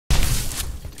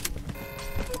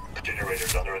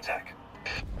Generator's under attack.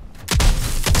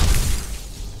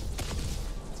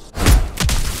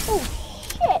 Oh,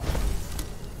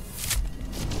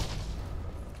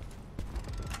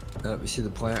 shit! You see the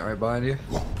plant right behind you?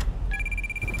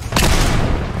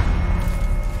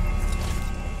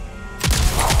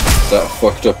 That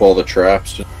fucked up all the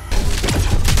traps.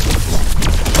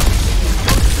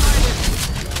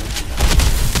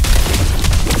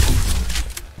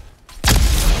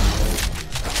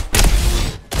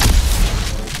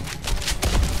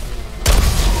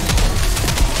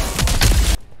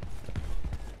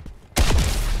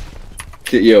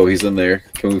 Yo, he's in there.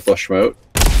 Can we flush him out?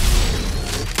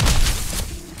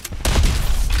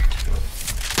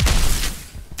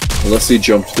 Unless he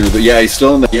jumped through the... Yeah, he's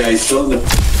still in the... Yeah,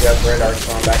 radar's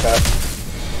going back up.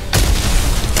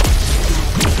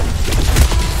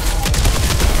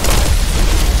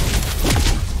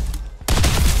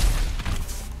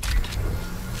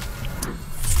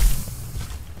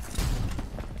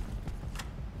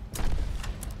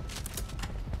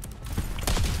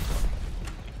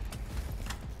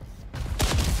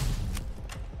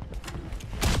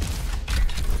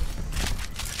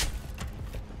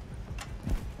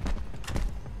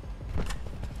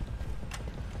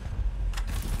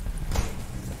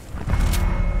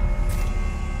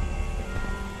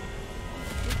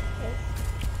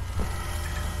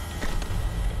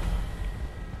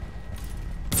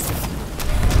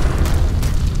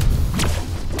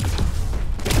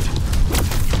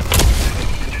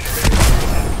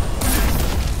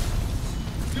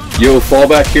 Yo, fall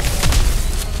back here.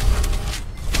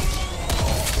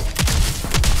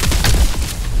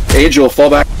 Angel, fall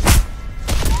back.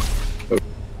 Oh.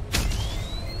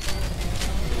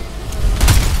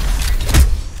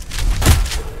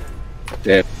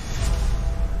 Damn.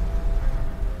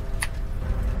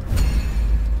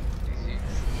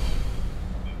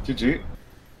 GG.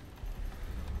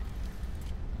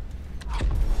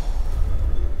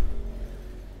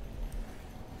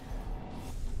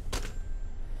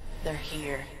 They're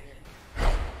here.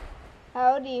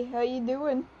 Howdy, how you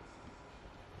doing?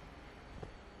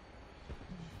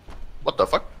 What the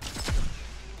fuck?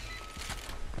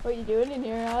 What you doing in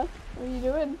here, huh? What are you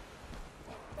doing?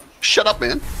 Shut up,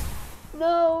 man.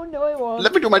 No, no I won't.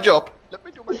 Let me do my job. Let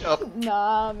me do my job.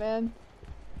 Nah, man.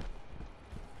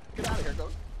 Get out of here,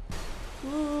 ghost.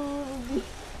 Ooh,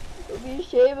 it'd be a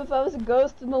shame if I was a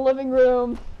ghost in the living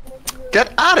room.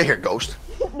 Get out of here, ghost.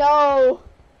 No!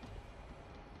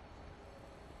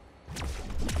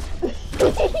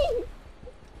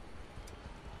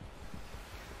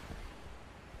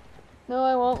 No,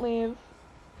 I won't leave.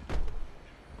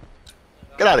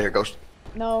 Get out of here, ghost.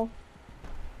 No.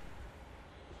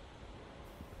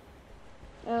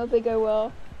 I don't think I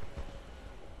will.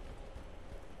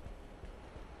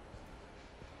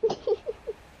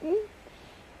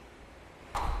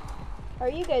 How are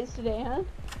you guys today, huh?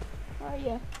 How are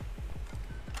you?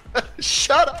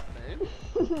 Shut up,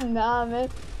 man. Nah, man.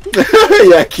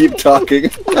 Yeah, keep talking.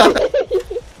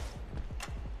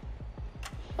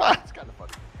 Ah, it's kind of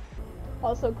funny.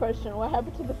 Also, question: what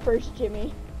happened to the first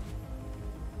Jimmy?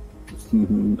 I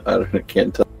don't know,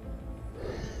 can't tell.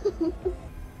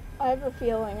 I have a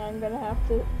feeling I'm gonna have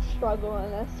to struggle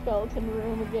in a skeleton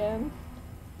room again.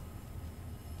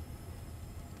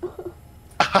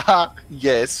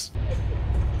 Yes.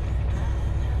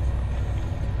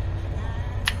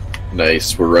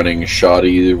 Nice, we're running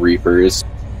shoddy Reapers.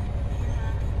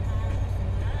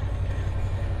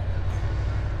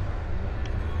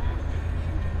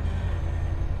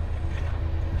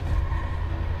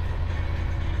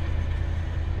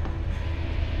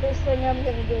 First thing I'm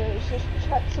gonna do is just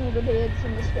chuck some grenades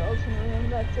in the skeleton room,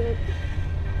 that's it.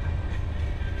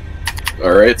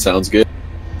 Alright, sounds good.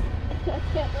 I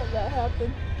can't let that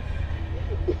happen.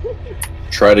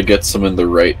 Try to get some in the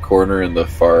right corner and the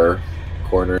far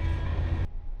corner.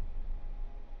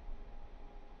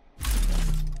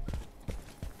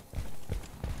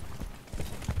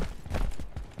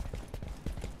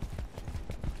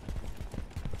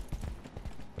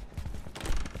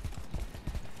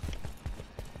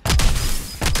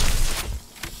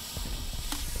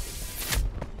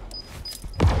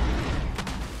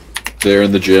 They're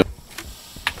in the gym.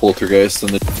 Poltergeist in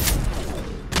the...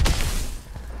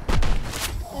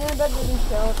 Eh, better than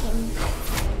skeletons.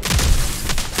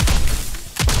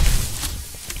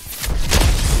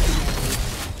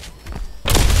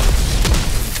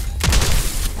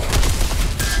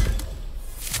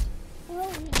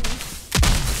 Oh,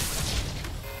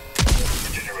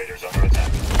 The generator's under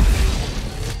attack.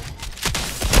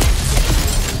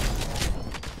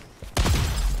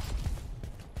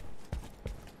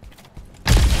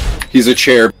 He's a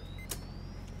chair.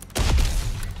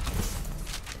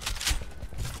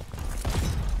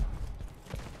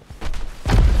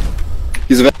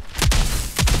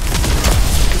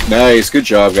 Nice, good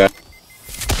job, guys.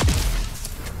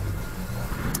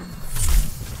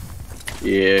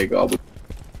 Yeah, goblin.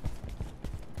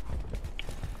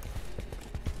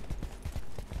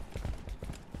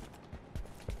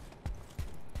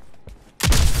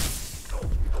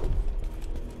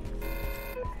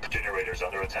 Generators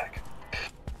under attack.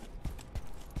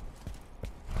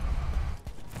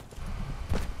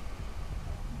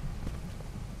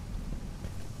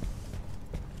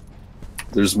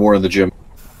 There's more in the gym.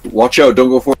 Watch out, don't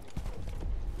go for it.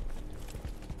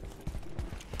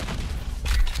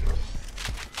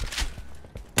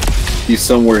 He's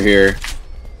somewhere here.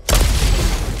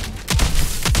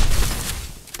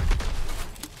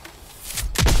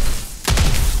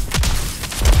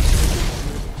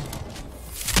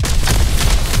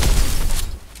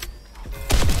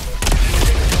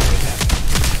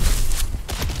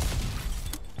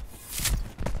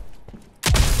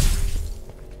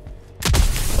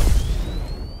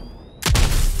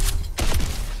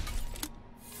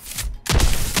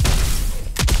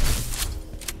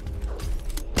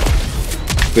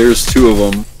 There's two of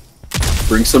them.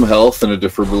 Bring some health and a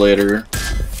defibrillator.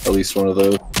 At least one of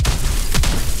those.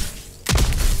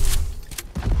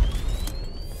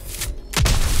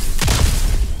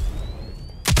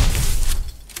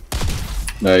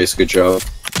 Nice, good job.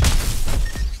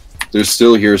 They're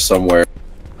still here somewhere.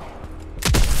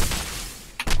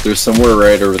 They're somewhere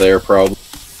right over there, probably.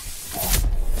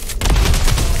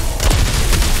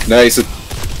 Nice.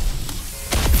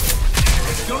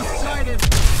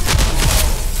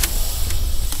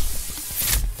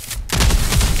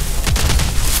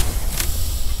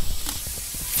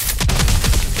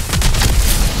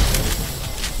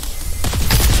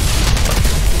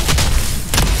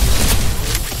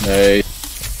 Hey.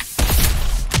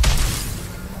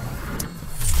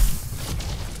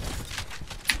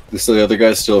 The other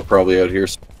guy's still probably out here.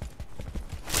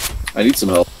 I need some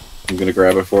help. I'm gonna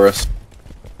grab it for us.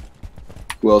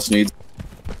 Who else needs?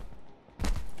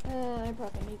 I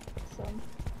probably need some.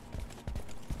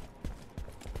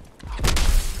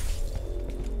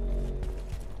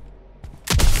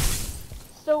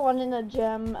 Still one in the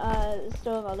gym,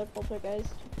 still another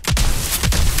Poltergeist.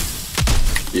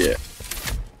 Yeah.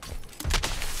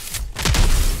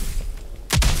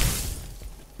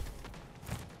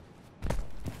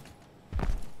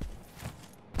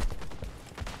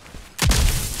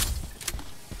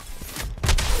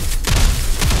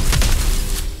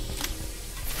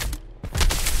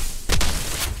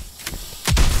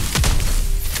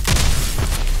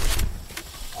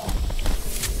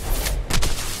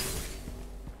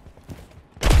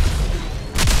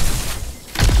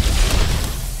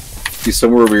 He's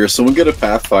somewhere over here. Someone get a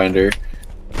Pathfinder,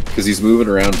 because he's moving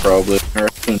around probably. Or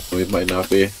it might not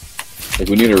be. Like,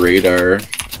 we need a radar.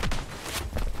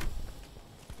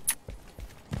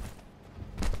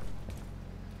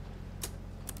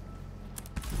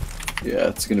 Yeah,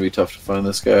 it's gonna be tough to find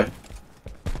this guy.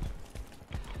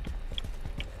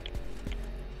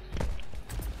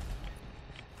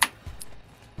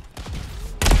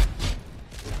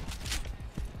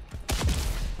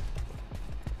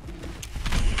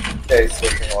 Okay,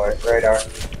 switching radar.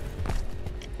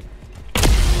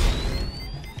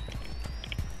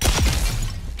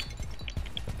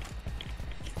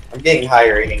 I'm getting high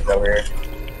ratings over here.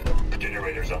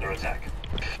 Generators under attack.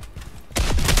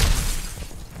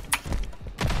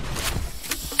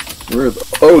 Where are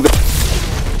the... Oh,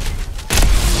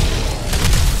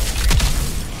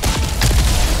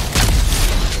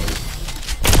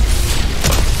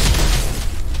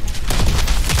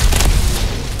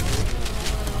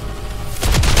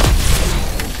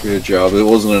 good job. It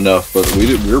wasn't enough, but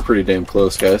we were pretty damn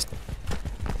close, guys.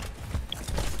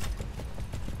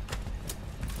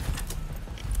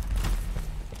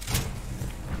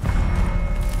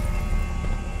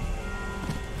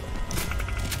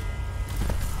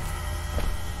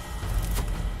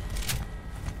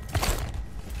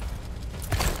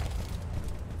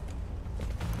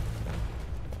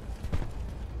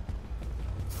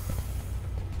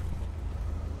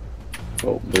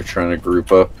 Oh, they're trying to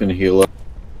group up and heal up.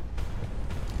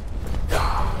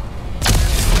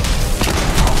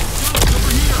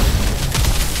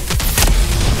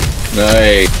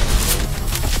 Nice.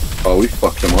 Oh, we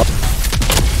fucked him up.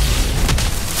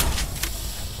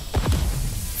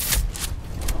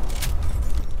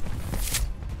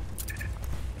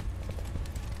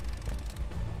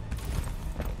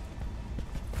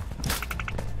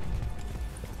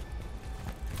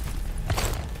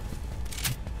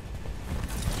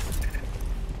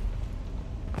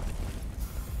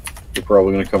 They're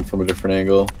probably going to come from a different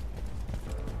angle.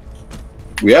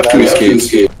 We have to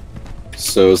escape.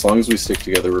 So as long as we stick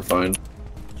together, we're fine.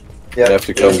 Yep. You have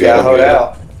to come Just get gotta him. hold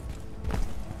out.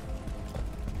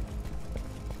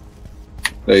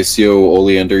 Nice, yo,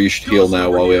 Oleander, you should heal now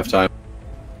while we have time.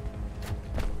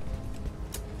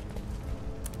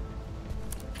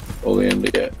 Oleander,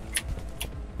 yeah.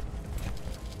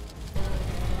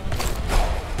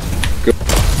 Go.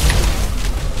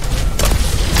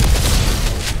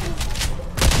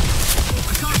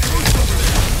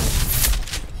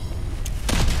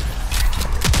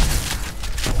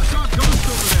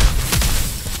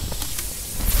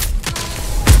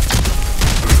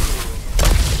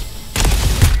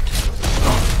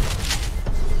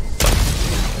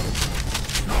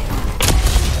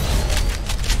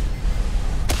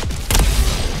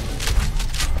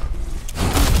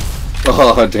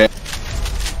 Oh, damn.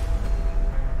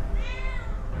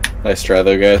 Nice try,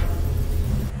 though, guys.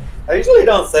 I usually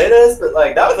don't say this, but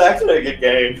like that was actually a good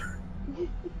game.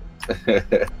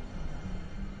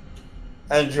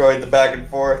 I enjoyed the back and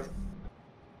forth.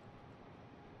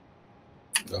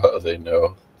 Oh, they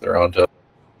know. They're on to.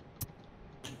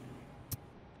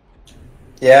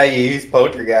 Yeah, you use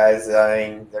Poltergeist. I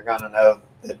mean, they're gonna know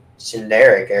the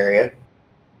generic area.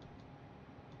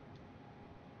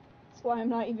 That's why I'm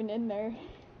not even in there.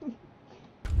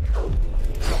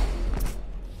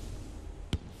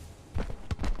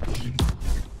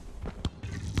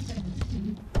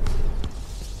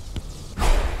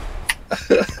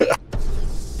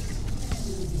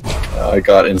 I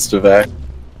got insta-vac.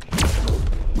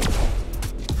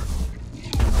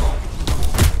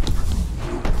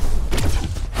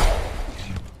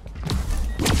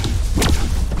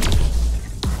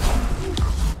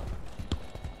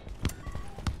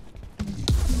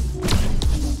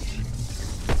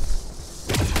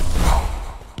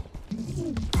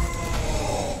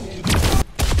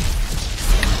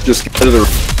 Just get to the.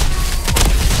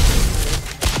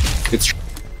 It's.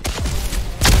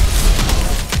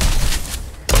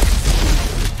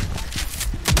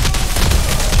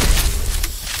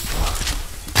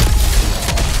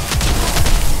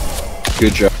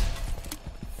 Good job.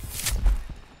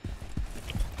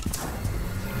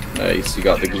 Nice, you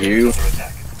got the Q.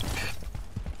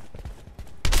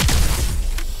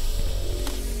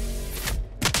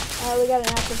 We got an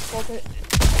active Polter.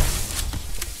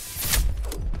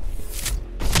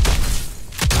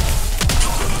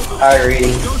 High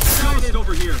reading.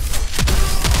 Over here.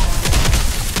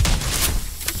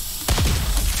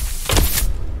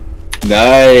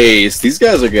 Nice! These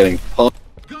guys are getting pumped.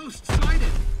 Ghost sighted.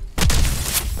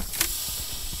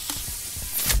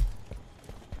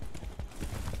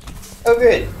 Oh,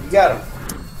 good. You got him.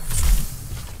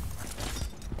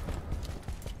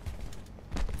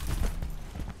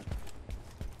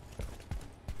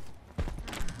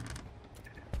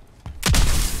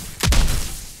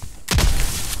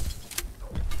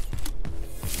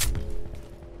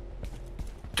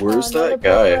 Where's Another that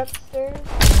guy? Polter upstairs.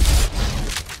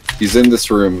 He's in this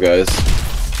room, guys.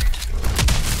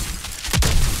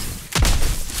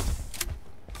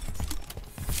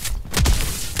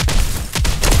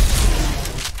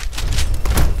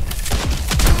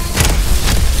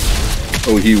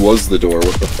 Oh, he was the door,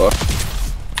 what the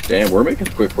fuck? Damn, we're making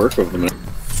quick work of them.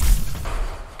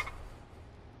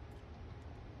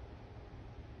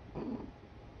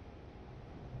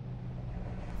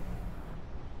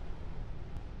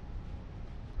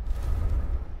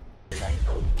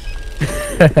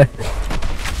 I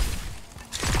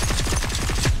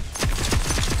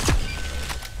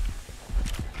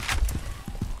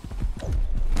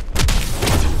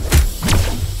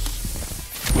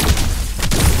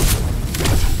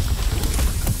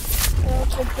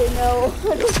don't think they know.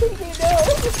 I don't think they know.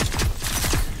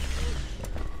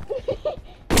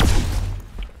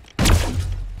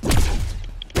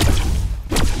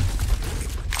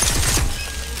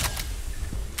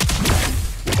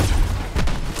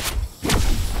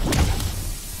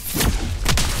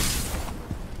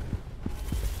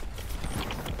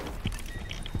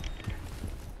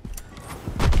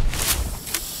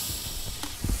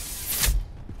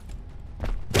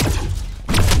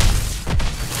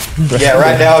 Yeah,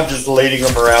 right now I'm just leading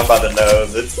them around by the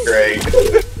nose. It's great.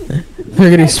 We're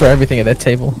gonna destroy everything at that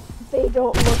table. They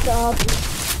don't look up.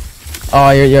 Oh,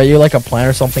 you're like a plant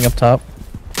or something up top.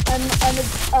 I'm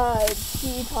a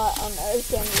teapot on the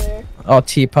chandelier. Oh,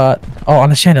 teapot. Oh, on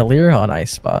the chandelier. Oh,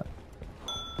 nice spot.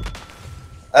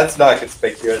 That's not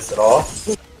conspicuous at all.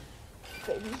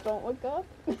 Babies don't look up.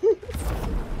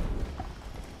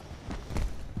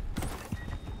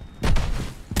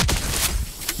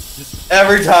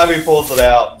 Every time he pulls it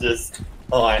out, just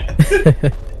on.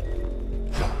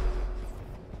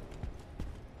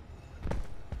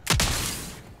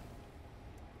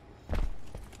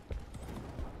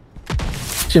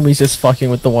 Jimmy's just fucking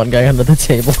with the one guy under the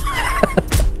table.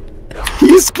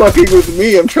 He's fucking with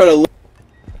me. I'm trying to look.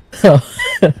 Oh.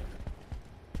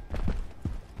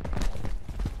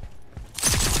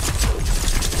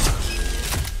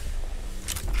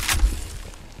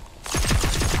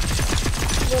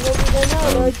 Little do they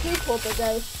know, there are 2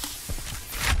 Poltergeists.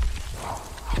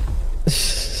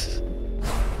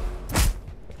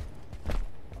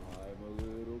 I'm a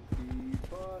little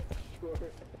teapot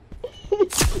short.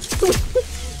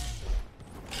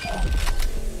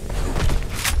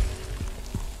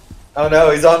 Oh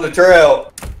no, he's on the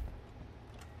trail.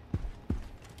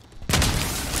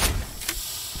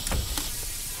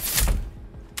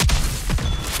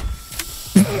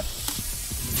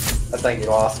 I think he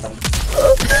lost him.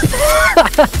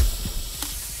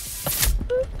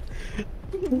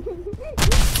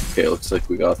 Okay, looks like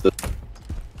we got this.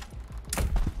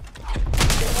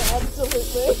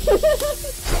 Absolutely.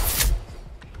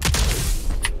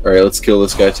 Alright, let's kill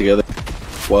this guy together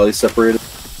while he's separated.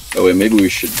 Oh wait, maybe we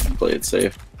should play it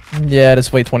safe. Yeah,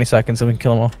 just wait 20 seconds and we can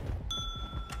kill them all.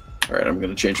 Alright, I'm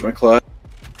gonna change my class.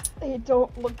 Hey,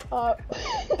 don't look up.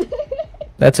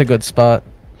 That's a good spot.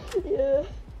 Yeah.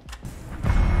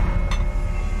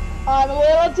 I'm a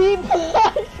little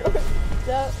teapot.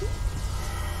 Short.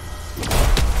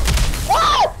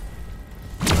 Ah!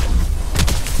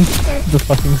 The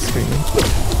fucking screaming.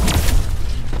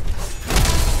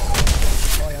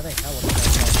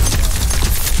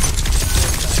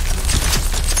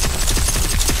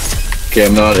 Okay,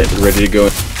 I'm not ready to go.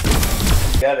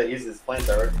 Gotta use his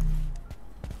flamethrower.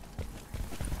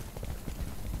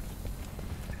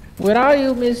 Where are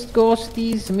you, Miss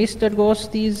Ghosties, Mr.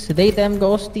 Ghosties, they them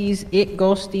ghosties, it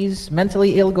ghosties,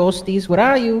 mentally ill ghosties, where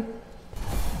are you?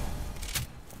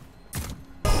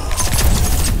 I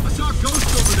saw a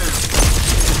ghost over there.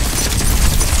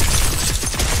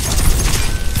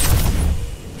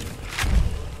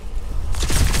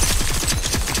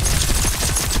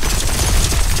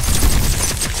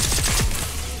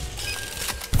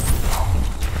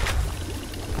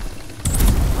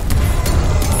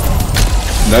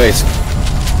 Nice.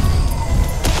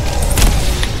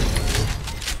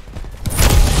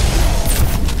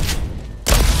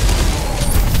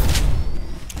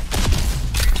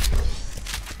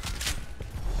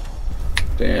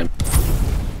 Damn.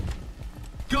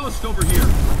 Ghost over here.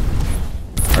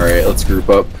 Alright, let's group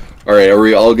up. Alright, are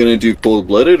we all gonna do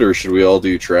cold-blooded or should we all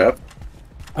do trap?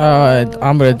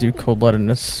 I'm gonna do cold-blooded in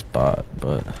this spot,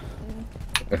 but...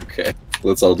 Okay,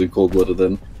 let's all do cold-blooded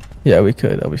then. Yeah, we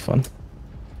could. That'll be fun.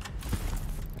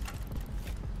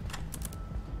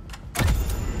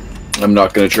 I'm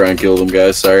not gonna try and kill them,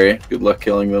 guys. Sorry. Good luck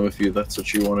killing them if that's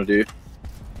what you want to do.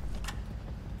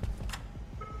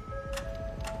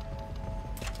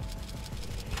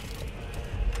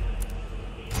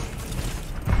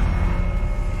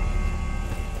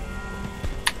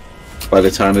 By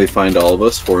the time they find all of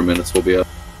us, 4 minutes will be up.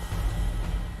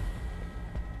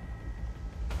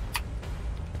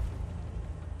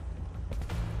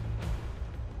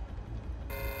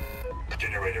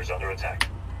 Generator's under attack.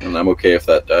 And I'm okay if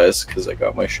that dies, because I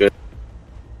got my shit.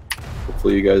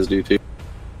 Hopefully you guys do too.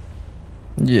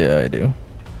 Yeah, I do.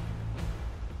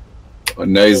 Oh,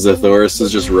 nice, Zathoris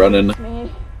is just running.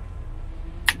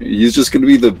 He's just gonna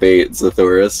be the bait,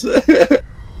 Zathoris.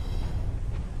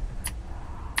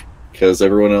 Because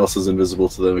everyone else is invisible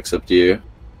to them except you.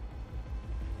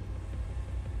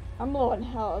 I'm low on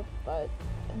health, but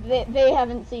they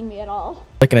haven't seen me at all.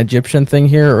 Like an Egyptian thing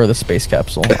here, or the space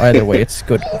capsule. Either way, it's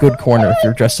good corner if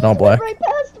you're dressed in all black. Right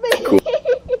past me. Cool.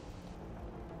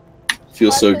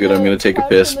 Feels so good, I'm gonna take a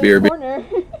piss. BRB. Corner.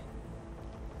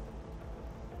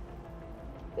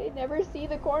 They never see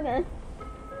the corner.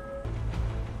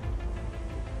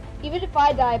 Even if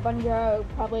I die, Bunjaro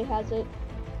probably has it.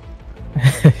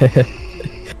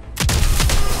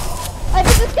 I've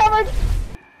been discovered!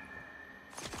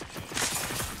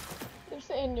 They're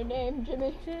saying your name,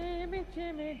 Jimmy.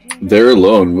 They're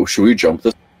alone. Should we jump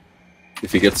this?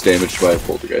 If he gets damaged by a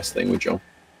poltergeist thing, we jump.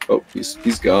 Oh, he's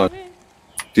gone.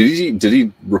 Did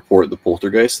he report the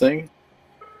poltergeist thing?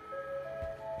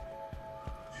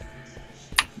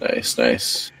 Nice,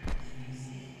 nice.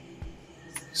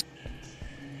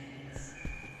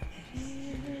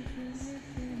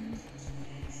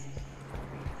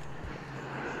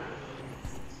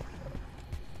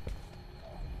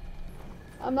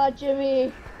 I'm not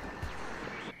Jimmy.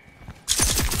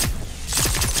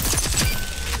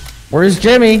 Where's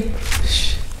Jimmy?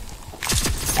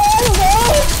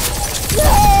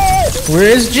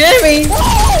 Where's Jimmy?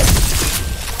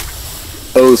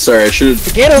 Oh, sorry, I should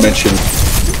have Get him. mentioned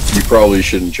you probably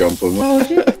shouldn't jump him.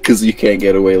 Because you can't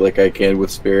get away like I can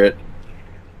with Spirit.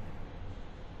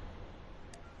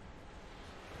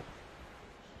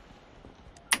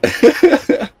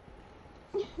 You're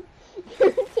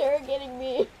interrogating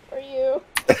me. For you.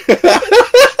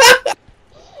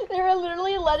 They were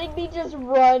literally letting me just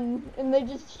run, and they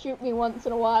just shoot me once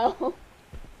in a while.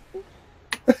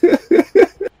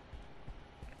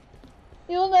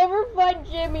 You'll never find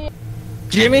Jimmy.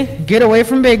 Jimmy, get away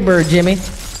from Big Bird, Jimmy.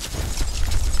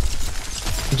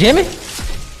 Jimmy?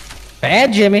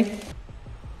 Bad Jimmy.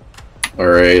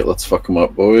 Alright, let's fuck him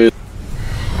up, boys.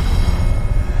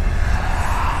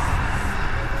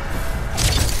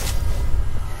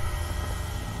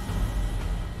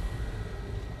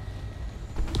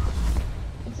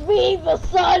 It's me, the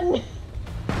sun!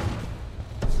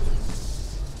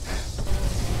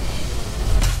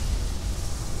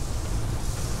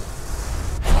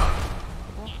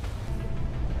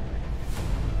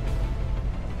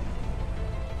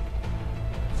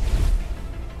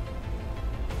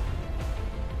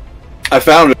 I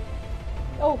found it.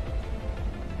 Oh.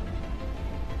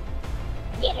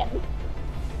 Get him.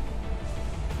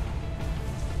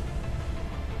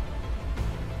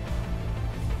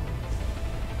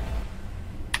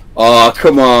 Aw,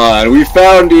 come on, we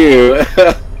found you!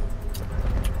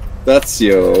 That's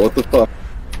yo, what the fuck?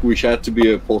 We had to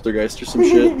be a poltergeist or some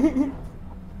shit?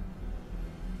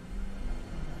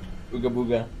 Booga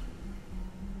booga.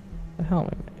 The hell am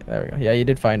I? There we go. Yeah, you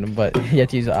did find him, but you had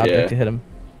to use an object to hit him.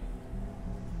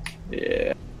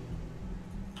 Yeah.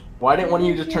 Why didn't one of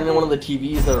you just turn in one of the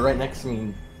TVs that are right next to me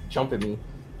and jump at me?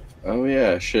 Oh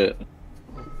yeah, shit.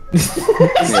 That's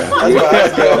what I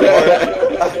was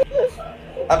going for.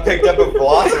 I picked up a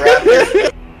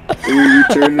velociraptor.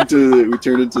 We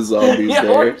turned into zombies Yeah,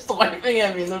 there. we're swiping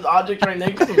at me and there's objects right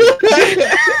next to me.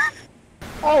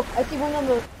 Oh, I see one on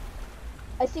the...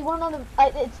 I see one on the...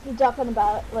 it's the duck on the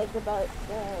bow, like, the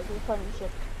front of the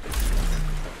ship.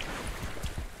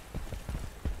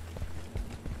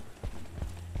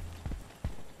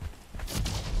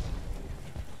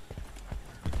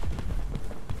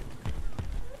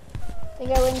 I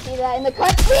think I wouldn't see that in the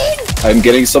cutscene! I'm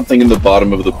getting something in the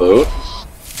bottom of the boat.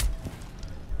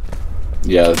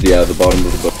 Yeah, the bottom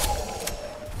of the boat.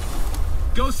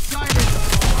 Ghost sighted.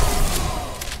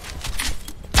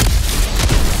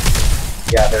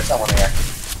 Yeah, there's someone here.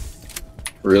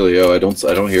 Really? Oh, I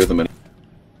don't hear them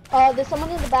anymore. There's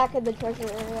someone in the back of the treasure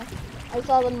area. I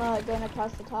saw them going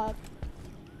across the top.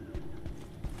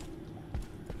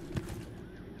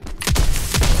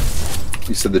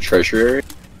 You said the treasure area?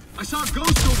 I saw a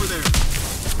ghost over there.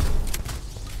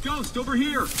 Ghost over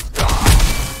here.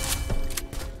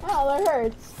 Oh, that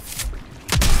hurts.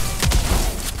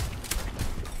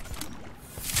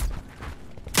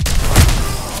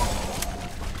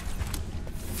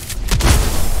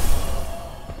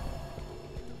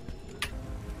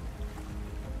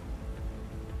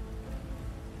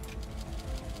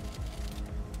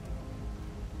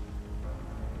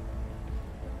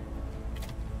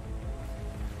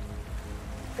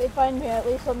 They find me, at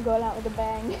least I'm going out with a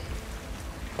bang.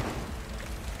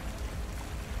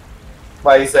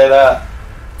 Why you say that?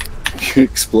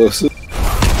 Explosive.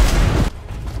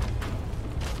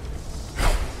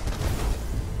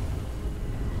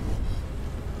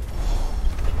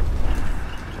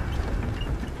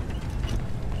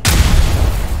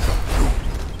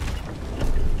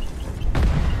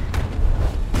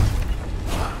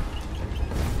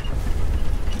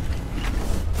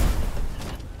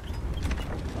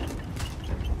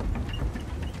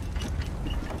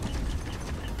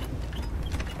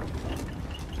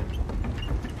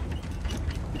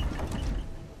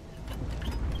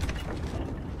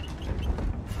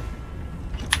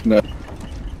 No.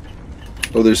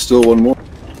 Oh, there's still one more.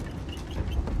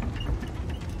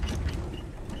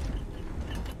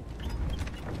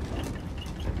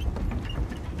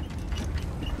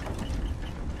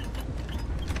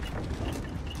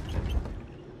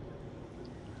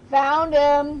 Found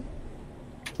him.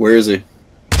 Where is he?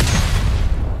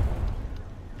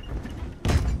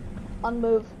 On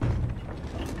move.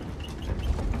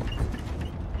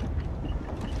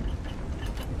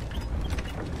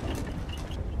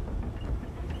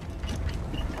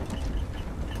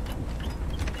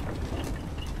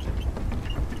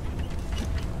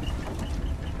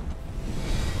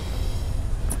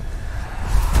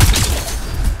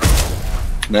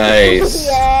 Nice.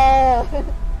 Yeah.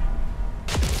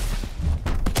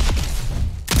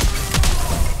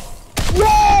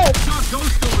 Yes. Saw a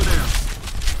ghost over there.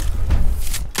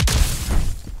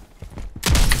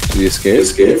 Did he escape?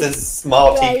 It's a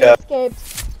small Yeah, he teacup. escaped.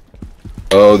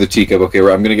 Oh, the teacup. Okay,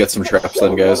 I'm gonna get some traps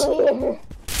then, guys. Here.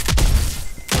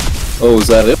 Oh, is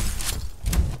that it?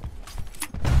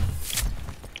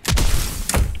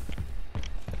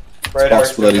 Right,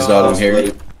 Possible that he's not in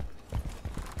here.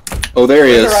 Oh, there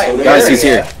he is. Right, Guys, he's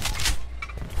here.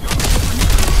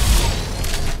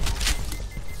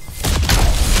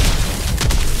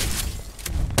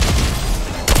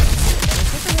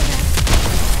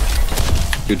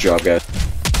 Good job, guys.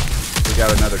 We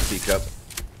got another teacup.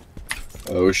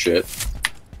 Oh shit.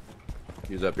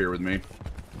 He's up here with me.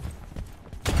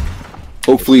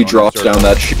 Hopefully he drops down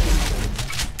that chute.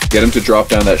 Get him to drop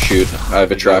down that chute. I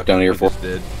have a trap down here for him.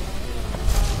 Did.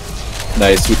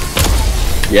 Nice.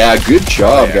 Yeah, good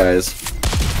job, guys.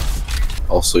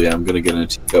 Also, yeah, I'm gonna get in a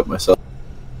teacup myself.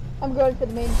 I'm going for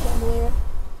the main chandelier.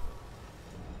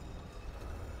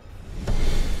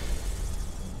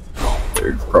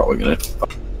 They're probably gonna.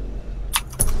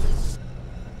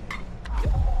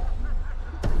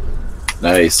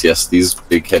 Nice, yes, these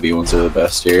big heavy ones are the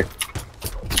best here.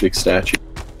 Big statue.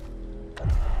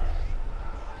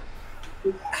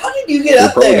 How did you get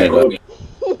up there?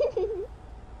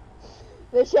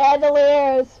 The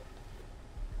chandeliers.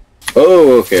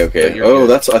 Oh, okay, okay. Oh,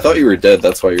 that's. I thought you were dead.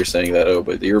 That's why you're saying that. Oh,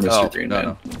 but you're Mr. Green Man.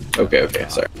 No. Okay, okay,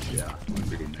 sorry. Yeah,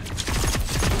 Mr. Green Man.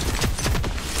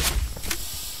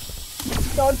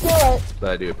 Don't do it. But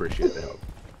I do appreciate the help.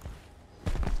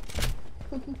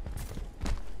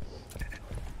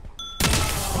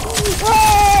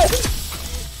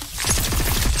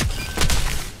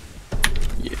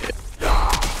 Yeah.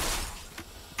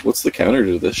 What's the counter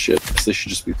to this shit? They should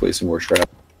just be placing more trap.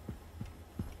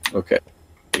 Okay.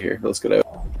 Here, let's get out.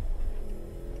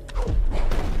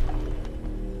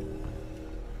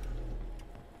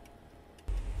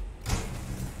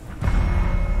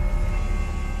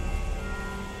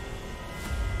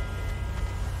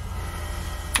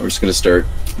 We're just gonna start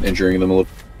injuring them a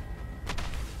little.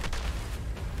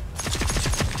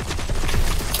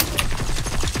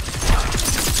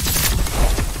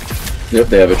 Yep,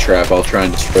 they have a trap. I'll try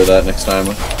and destroy that next time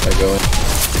I go in.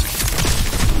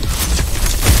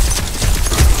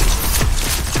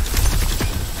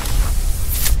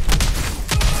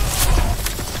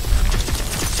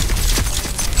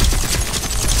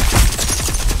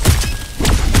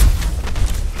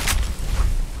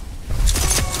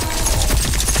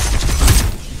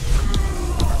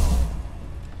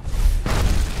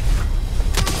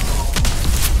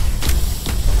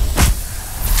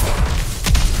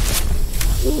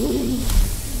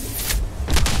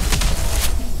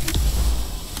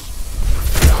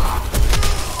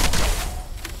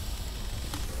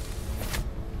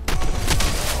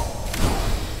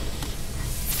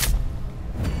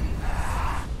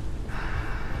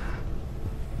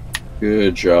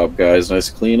 Good job, guys. Nice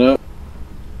cleanup.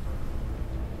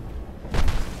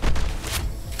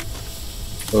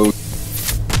 Oh.